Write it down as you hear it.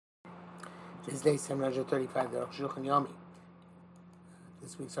This day 735, the Aruch Shulchan Yomi.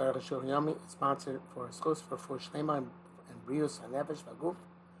 This week's Aruch Shulchan Yomi is sponsored for schools for Shlema and Brius HaNefesh V'Guf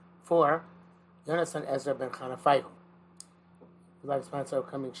for Yonasan Ezra ben Chana Feigu. If you'd like to sponsor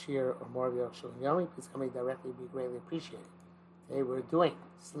upcoming shir or more of the Aruch Shulchan Yomi, please come in directly. We'd be greatly appreciated. Today we're doing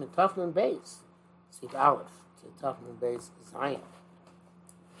Siman Tov Nun Beis, Sif Aleph, to Tov Nun Beis Zion.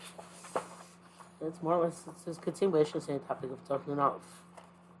 It's more or less it's a continuation of the same topic of Tov Nun Aleph.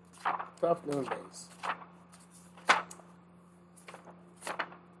 Tov Nun Beis.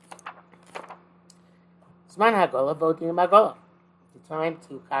 Zman Hagola, voting in Magola. The time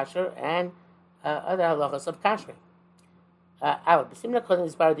to kasher and other halachas of kashering. The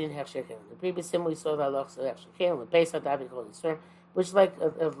previous sim we saw the halachas of hechsher kelim, the Pesach, David, Holy Stern, which is like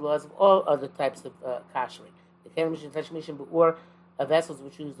the laws of all other types of kashering. The kelim mishin tashmishin be'ur, vessels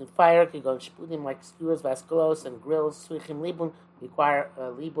which are used in fire, can go in shpudim like skewers, vasculos, and grills. Swichim libun require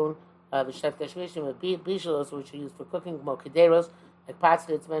libun. V'shet tashmishin with bishalos, which are used for cooking, mokideros, like pots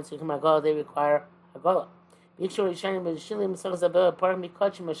that it's meant to hagola, they require hagola. Now, Rishonim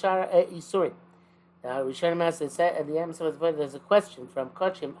Master said at the end of the verse, there's a question from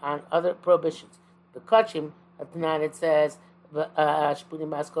Kochim on other prohibitions. The Kochim, at the night it says, the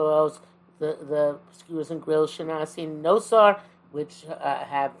skewers and grills, Shanasin, Nosar, which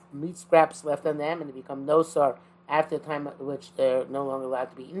have meat scraps left on them, and they become Nosar after the time at which they're no longer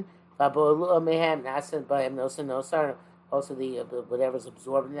allowed to be eaten. Also, the whatever's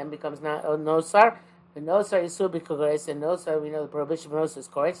absorbed in them becomes Nosar. The nosar is subikores, and nosar we know the prohibition of nosar is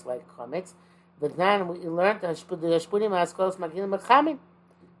koretz like chametz. But then we learned that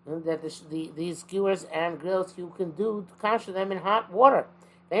these skewers and grills you can do to kasher them in hot water.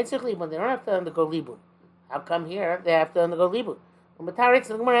 Basically, when they don't have to undergo libun, how come here they have to undergo libun? When Matarik,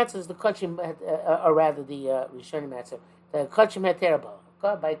 the Gemara answers the kachim, or rather the Rishonim answer, the kachim had terrible.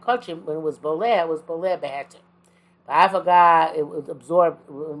 By kachim, when it was boleh beheter. Avoga, it was absorbed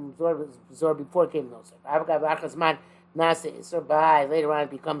before it came nosar. Avoga v'achazman nasa isur b'hai. Later on, it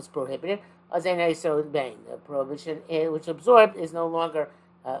becomes prohibited. Azayin isur b'ain. The prohibition which absorbed is no longer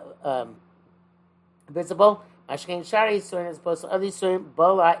visible. Mashkein shari isur as opposed to other isur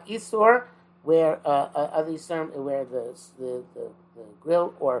bola isur, where other isur where the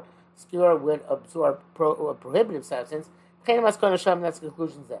grill or skewer would absorb prohibitive substance. That's the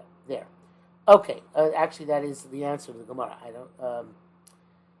conclusions there. Okay, actually, that is the answer to the Gemara. I don't.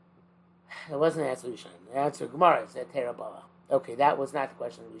 It wasn't the answer to Rishon. The answer to Gemara is that Terabala. Okay, that was not the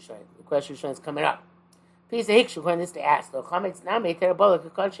question of Rishon. The question of Rishon is coming up. Please, the Hikshu, when this to ask, the Chametz now made Terabala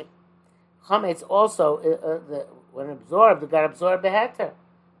Kachim. Chametz also, when absorbed, it got absorbed beheter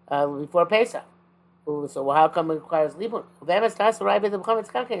before Pesach. So how come it requires libun?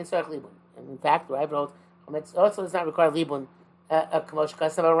 And in fact, the Rebbe holds Chametz also does not require libun. Kamosh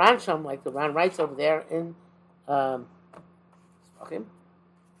Kasav Ransham, like the Ran writes over there in Zara.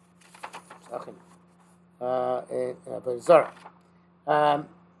 Aval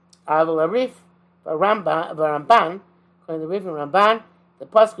Arif, Ramban, according to the Rif and Ramban, the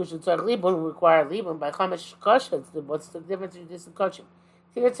Pasuk should start Libun require Libun by Chamesh Kosher. What's the difference between this and Kochim?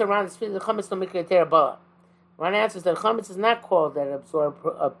 Here it's around the speed of the Chametz no Mikra Terabala. Ran answers that Chametz is not called that absorb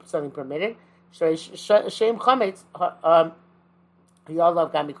something permitted. Shem Chametz. We all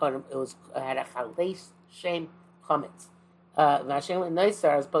love Gamikonim. It had a chaleis shem chametz. Vashem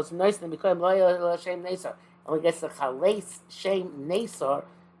neisar as opposed to neisar because loyal shem neisar. And we get the chaleis shem neisar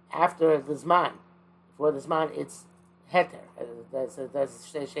after the zman. Before the zman, it's heter. That's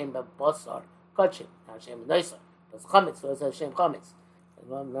shem bosar kachim. Not shem neisar. That's chametz. So it's shem chametz.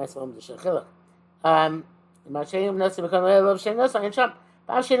 Nice one the shechilach. Mashem neisar because loyal shem neisar and sham.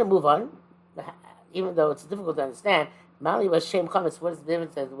 But I'm move on. Even though it's difficult to understand. Mali was shem chametz. What is the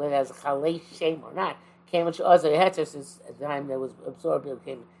difference whether it has a chalei shem or not? Came which also heter since at the time that was absorbed it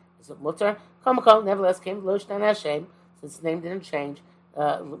became mutter. Kamakol nevertheless came lo shtan hashem since the name didn't change.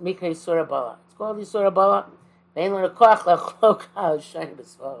 Mikra Yisura Bala. It's called Yisura Bala. Main learn a koach lachlok shanim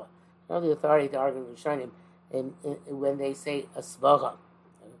b'svara. No the authority to argue with shanim when they say a svara.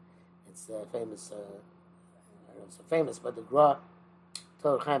 It's famous. I don't know if it's so famous, but the Gra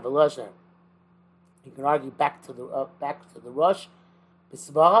told Chaim Volozhner. You can argue back to the Rosh,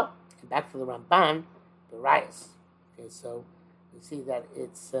 B'Svara, and back to the Ramban, the Rayas. Okay, so you see that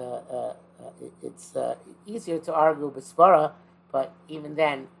it's easier to argue B'Svara, but even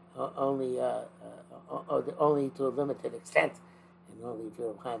then, only to a limited extent, and only if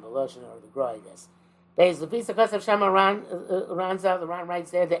you're Chaim Volozhner or the Gra, I guess. There's the piece of Kosav Shama Ranza, the Ran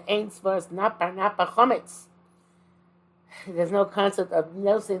writes there, the Ein Svar's Napa Chometz. There's no concept of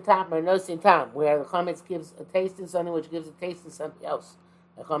nosin tam or nosin tam, where the chametz gives a taste in something which gives a taste in something else.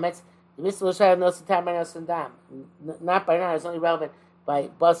 The chametz The Mishnah Shai knows the time by Nos and Dam. Not by now, it's only relevant by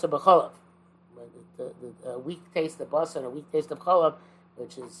Basar B'Cholov. The weak taste of Basar and a weak taste of Cholov,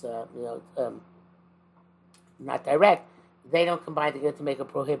 which is, not direct, they don't combine together to make a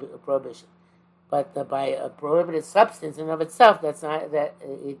prohibition. But by a prohibited substance in and of itself, that's not there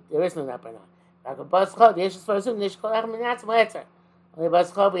is no not by now. Only by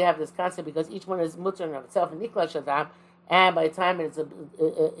Baschol we have this concept because each one is mutter in and of itself and Nikla Shadam, and by the time it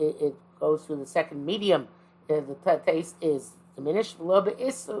goes through the second medium, the taste is diminished. But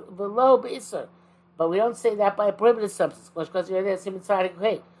we don't say that by a prohibited substance. Because you're there,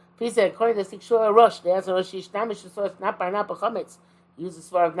 please say, according to Sikshua Rosh, the answer Rosh Yishtamish is not by not b'chametz. Use the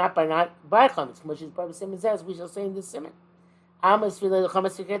svar of not by chametz, which is part of Simon says, we shall say in this Simon. Almas feel the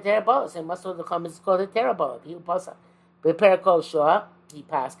chametz to get terabolas, and must know the chametz is called a terabola. He pasa. Prepare kol shoah, he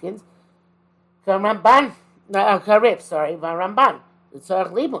paskins. Ramban, Karif, sorry, Ramban. The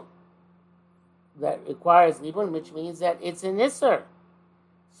tzarech libun. That requires libun, which means that it's an isser.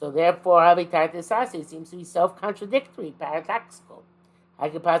 So therefore, Habitat Sasi seems to be self-contradictory, paradoxical.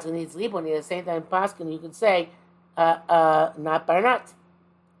 Hake Paskin needs libun, at the same time Paskin, you could say, not by not.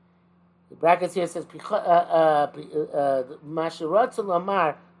 The brackets here says, Mashirat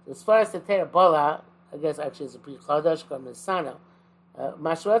Lamar, as far as the Terabola, I guess actually it's a Prichodosh Misano.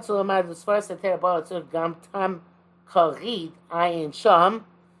 Mashirat Lamar, as far as the Terabola, it's a Gam Tam Charid, Ayin Sham,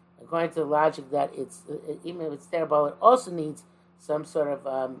 according to the logic that it's, even if it's Terabola, it also needs some sort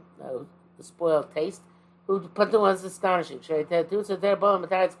of spoiled taste. Who put the ones astonishing.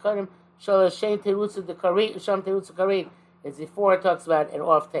 It's before it talks about an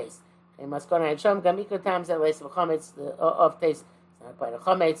off taste. And Maskona and Sham Gamika times that lace of chametz, the off taste, it's not by the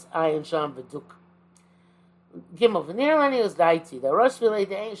chametz, ayin sham v'duk. Gimel v'nirlani was daiti. The Rosh Vilei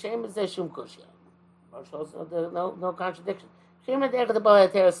de'ein shem is shum kushya. No contradiction. Shem adech the bal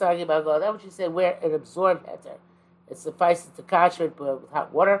heter sagi b'agol. That what you say where it absorbed heter. It suffices to kosher it with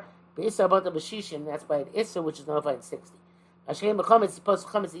hot water. B'isar about the b'shishim, that's by an isser, which is nullified in 60. Hashem b'chametz is supposed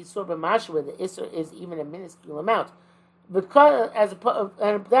to chametz isur b'mashu, where the isser is even a minuscule amount. Because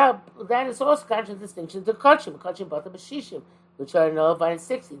and that is also contradistinction to kachim about the b'shishim, which are nullified in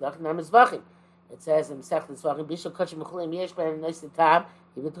 60. It says in Masechet Zvachim, b'ishal kachim m'chulim yesh b'hem nois tam.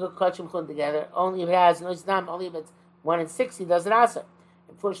 If you took kachim m'chulim together, only if it has nois tam, only if it's 1 in 60 does it also.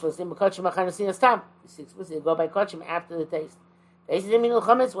 And first, you go by kachim after the taste.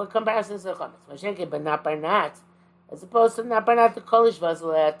 What comparison is the chametz? But not by not, as opposed to not by not the kolish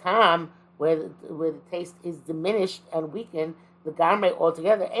vazel at tam, where the taste is diminished and weakened, the garme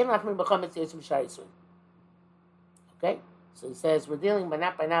altogether. Okay, so he says we're dealing by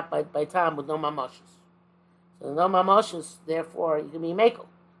not by tam with no mamoshus. So no mamoshus, therefore you can be mekel.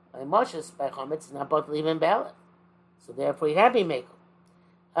 By moshes by chametz, not both leave and bala. So therefore you can be mekel.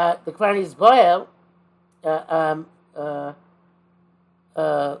 The Kvan is boil. The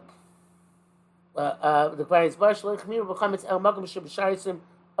Kvan is boil. Shloich mir b'chametz el makom sheb'sharisim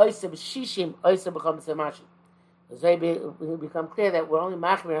oisa b'shishim oisa b'chametz emashi. So it become clear that we're only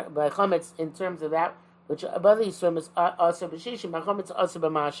machmir by chametz in terms of that which above the yisrum is oisa b'shishim, by chametz oisa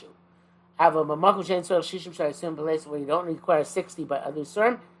b'mashu. However, b'makom shein tzorach shishim sharisim, place where you don't require 60 by other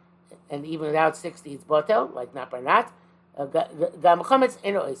yisrum, and even without 60 it's botel, like not by not. Gam chametz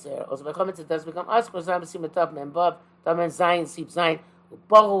eno oiser. Also by chametz it does become oisa. For example, simatov memvav tamen zayin sip zayin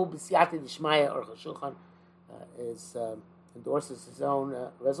u'bohu b'siyati d'shmaya or chashulchan endorses his own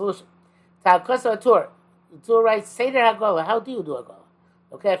resolution. Ta'akosa Tur. The Tur writes, Seder Hagola. How do you do Hagola?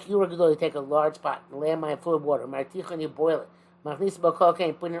 Okay, if you were Gadol, you take a large pot, and lay a mine full of water. Marticha, and you boil it. Machnis b'kol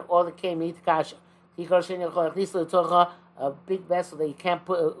kain, put in all the kain, need kasha. Tichol shen yachol, achnis l'tocha, a big vessel that you can't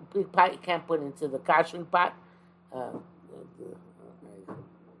put, a big pot you can't put into the kashering pot. I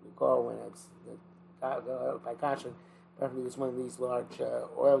recall when it's by kashering, apparently it's one of these large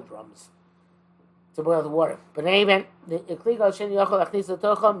oil drums to boil the water. But in any event, you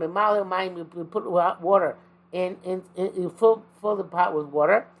put water in you fill the pot with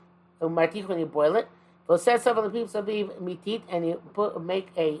water, when you boil it. And you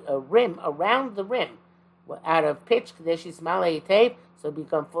make a rim around the rim out of pitch, so it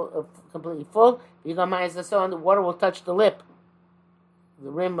becomes completely full. You go so and the water will touch the lip, the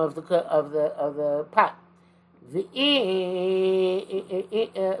rim of the pot. If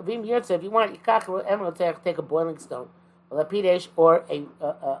you want, take a boiling stone, or a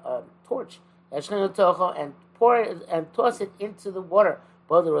torch, and pour it and toss it into the water,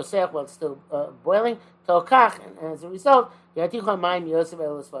 boil the rosech while it's still boiling, and as a result, the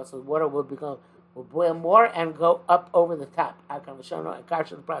water will boil more and go up over the top. And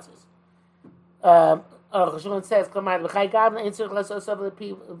capture the process. Cheshvan says,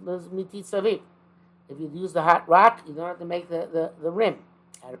 if you use the hot rock, you don't have to make the rim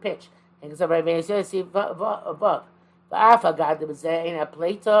out of pitch. And so Rabbi says, see, above. You'll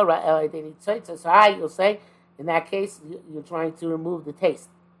say, in that case, you're trying to remove the taste.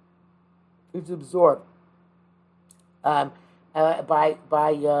 It's absorbed by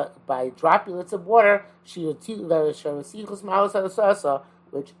droplets of water,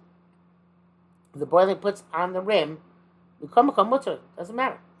 which the boiling puts on the rim. Doesn't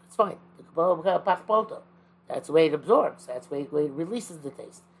matter. It's fine. That's the way it absorbs. That's the way it releases the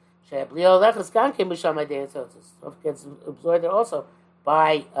taste. It gets absorbed also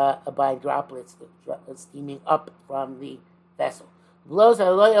by droplets steaming up from the vessel.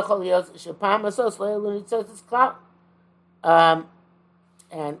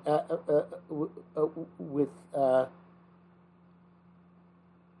 And with I'm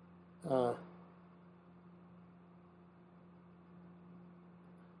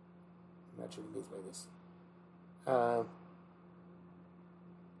not sure what it means by this.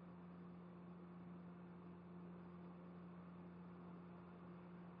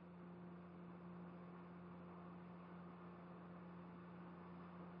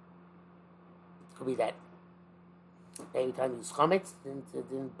 Could be that every time you use chametz, then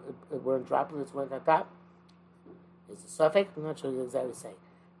we're in droplets went on top. It's a suffix. I'm not sure exactly saying.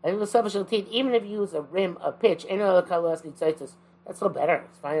 Even if you use a rim of pitch, that's still better.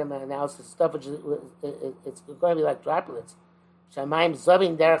 It's fine analysis stuff, which it's going to be like droplets. Shamayim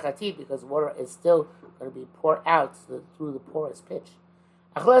zovin derech hatid, because water is still going to be poured out through the porous pitch.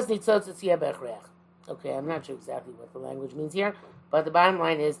 Okay, I'm not sure exactly what the language means here, but the bottom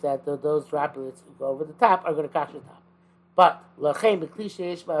line is that those droplets who go over the top are going to catch the top. But if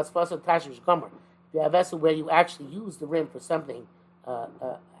you have a vessel where you actually use the rim for something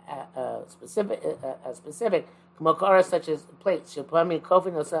specific, such as plates, and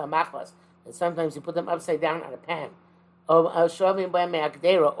sometimes you put them upside down on a pan, or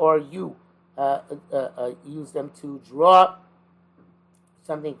you use them to draw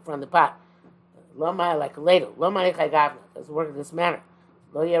something from the pot. Like a ladle. Doesn't work in this manner.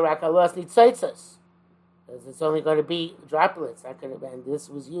 Because it's only going to be droplets. And this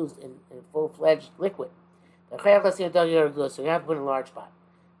was used in full-fledged liquid. So you have to put in a large pot.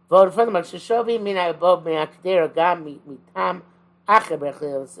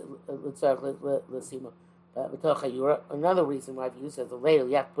 Another reason why if you use it as a ladle,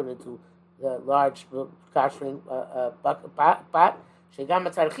 you have to put it into the large kashering pot.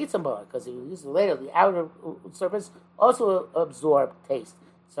 Because if you use the ladle, the outer surface also absorbs taste.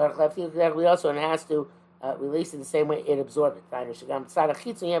 So we also has to release it the same way it absorbs it. That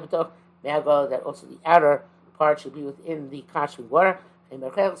also the outer part should be within the kashering water.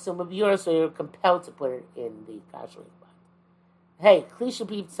 So you're compelled to put it in the kashering pot. Hey, klisha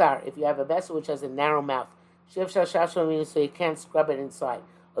piptzar, if you have a vessel which has a narrow mouth, so you can't scrub it inside.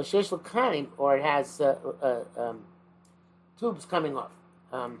 Or or it has tubes coming off,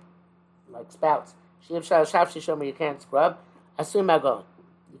 like spouts. You can't scrub. Assume agol.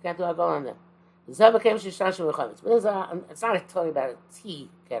 You can't do agol on them. It's not talking about a tea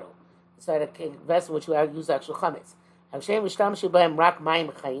kettle. It's like a vessel which you use actual chametz.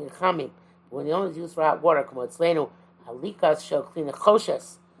 When you only use for hot water,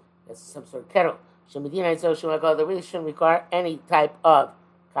 that's some sort of kettle. They really shouldn't require any type of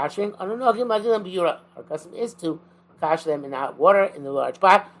kashering. Our custom is to kash them in hot water in the large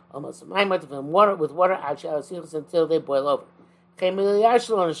pot, almost with water until they boil over. Our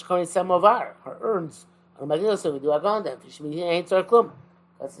urns we do agol on them.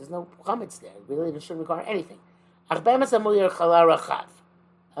 Because there's no chametz there. Really, they shouldn't require anything. But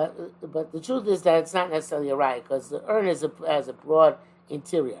the truth is that it's not necessarily a raya, because the urn has a broad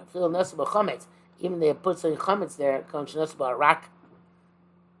interior. Even they put some chametz there, a rock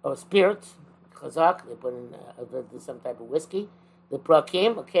or spirit, chazak, they put in some type of whiskey. The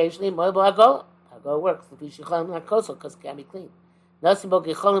prakim, occasionally, agol works, because it can't be clean.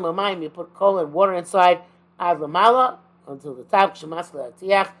 You put coal and water inside, ad lamala, until the top, shemasla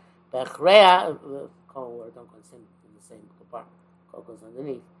tiach, bechrea, coal and water don't go in the same compartment. Coal goes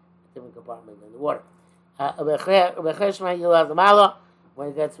underneath, a different compartment than the water. When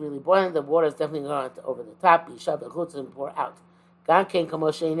it gets really boiling, the water is definitely going over the top, yishav bechutz, and pour out. Ganken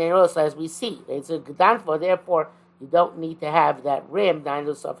kamoshe ineros, as we see. It's a gedanfo, therefore, you don't need to have that rim,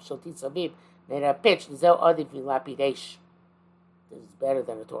 dainus of shotit savib, made a pitch, zel adif lapidesh. This is better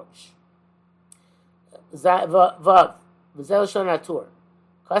than a torch. Vav, v'zel shon atur,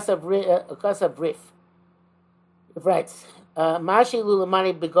 kasav rif. Right. Mashi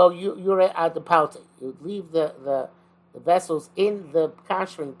lulamani bego yure ad the palte. You leave the vessels in the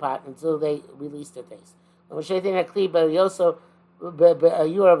kashering pot until they release their taste.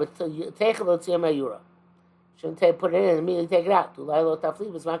 Shouldn't put it in and immediately take it out.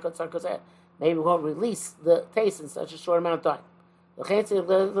 Maybe it won't release the taste in such a short amount of time. The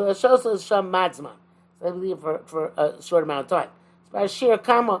shosa is sham madzman. So they leave for a short amount of time. It's about shir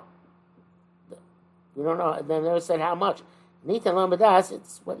kama. We don't know. They never said how much. Nitan lomadas.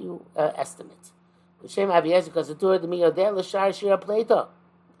 It's what you estimate. Shem Aviyez because the tour the miyodel l'shar shira plato.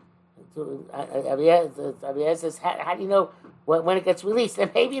 Aviyez says, how do you know when it gets released?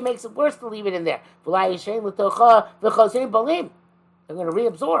 And maybe it makes it worse to leave it in there. They're going to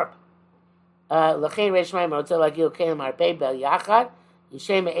reabsorb.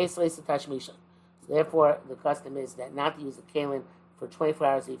 Therefore, the custom is that not to use the kalim for 24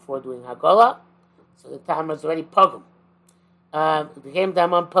 hours before doing Hagolah. So the timer is already pogum. The game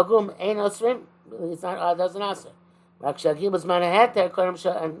damon pogum ain't osrim. It's not. Doesn't answer. Rakshagil was manaheter koram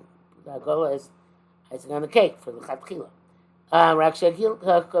and the Hagolah is icing on the cake for the chatchila.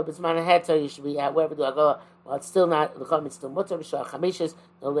 Rakshagil was manaheter. You should be wherever the Hagolah. Well, it's still not. The chum is still mutter b'shah chamishas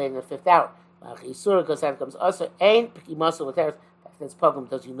no later than the 5th hour. Isur because that comes also ain't piki muscle with tears. That's pogum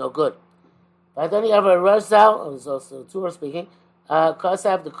does you no good. But don't you have a Rosal, who's also Torah speaking,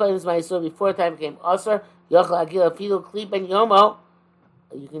 Kosav, the Kohen's Ma'isur, before time came Osir, Yochel Agila Fidu Kli Ben Yomo.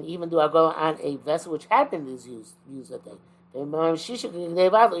 You can even do Agola on a vessel which had been used that day. Even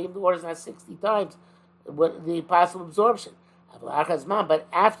the water is not 60 times what the possible absorption. But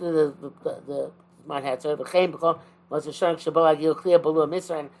after the Zman had served, the Chaim become Moshe Shank Shabbat Agil Kliya Balu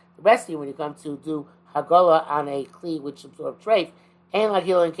Misra, and the rest of you when you come to do Hagola on a Kli which absorbs treif, and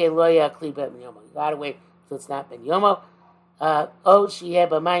Agil and Keloya Kli Ben Yomo. You gotta wait until it's not Ben Yomo. She had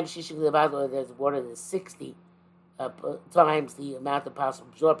B'mayim Shishik Levado, there's water that's 60 times the amount of possible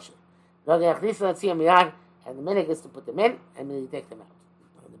absorption. And the minute is to put them in, and then you take them out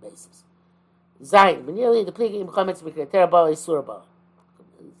on the basis. Zayin, Benili, the Pligim Chametz Mikreter Bala Isur Bala.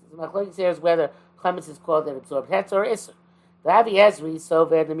 The Machlokes here is whether Chametz is called that absorbed Hetz or Isur. The Avi Ezri, so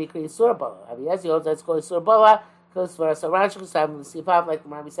ver the Mikre Isur Bala. Avi Ezri holds that's called Isur Bala, because for us, Aran Shusam, the Sifav, like the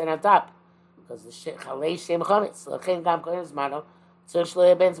Marmi said on top. Because the Chalei Shem Chametz, the Chen Gam Kohen Zmano, Tzur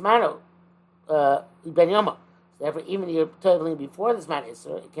Shloya Ben Zmano, Ben Yomo. Therefore, even if you're totaling before this man is,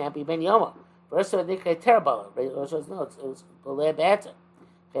 it can't be Ben Yomo. First of all, they terrible. No, it's Boleh Be'eter.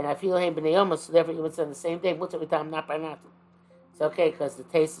 And I feel him Ben Yomo, so therefore you would say the same day, Mutter V'tam Not by Not. It's okay because the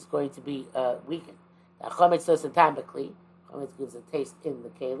taste is going to be weakened. Now, Chometz does the time Bekli. Chometz gives a taste in the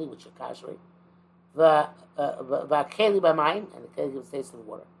Keli, which are Kashrei. The Keli B'mayim, and the Keli gives a taste in the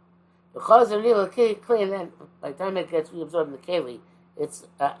water. Because of the Keli, and then by the time it gets reabsorbed in the Keli, it's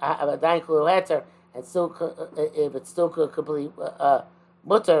a Dain Kulu Heter. And still, if it's still completely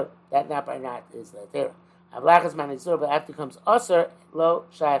mutter, that not by not is there. Avlachas manizur, but after comes osir, lo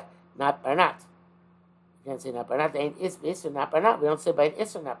shach not by not. You can't say not by not. They ain't isser not by not. We don't say by an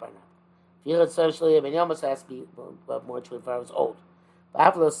isser not by not. If you heard socially, Ben Yomus has to be more 24 hours old. But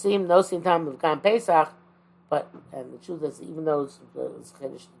after sim no sim time of Gam Pesach, but and the truth is even those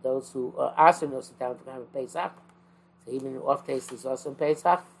who are also no sim time of Gam Pesach, so even off taste is also in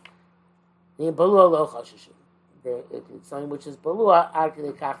Pesach. The balua lo choshish. It's something which is balua.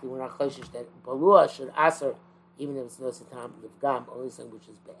 Arkei kachli. We're not choshish that balua should aser even if it's no sitam of gam. Only something which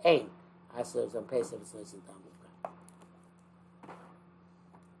is be'ain aser is on Pesach if it's no sitam.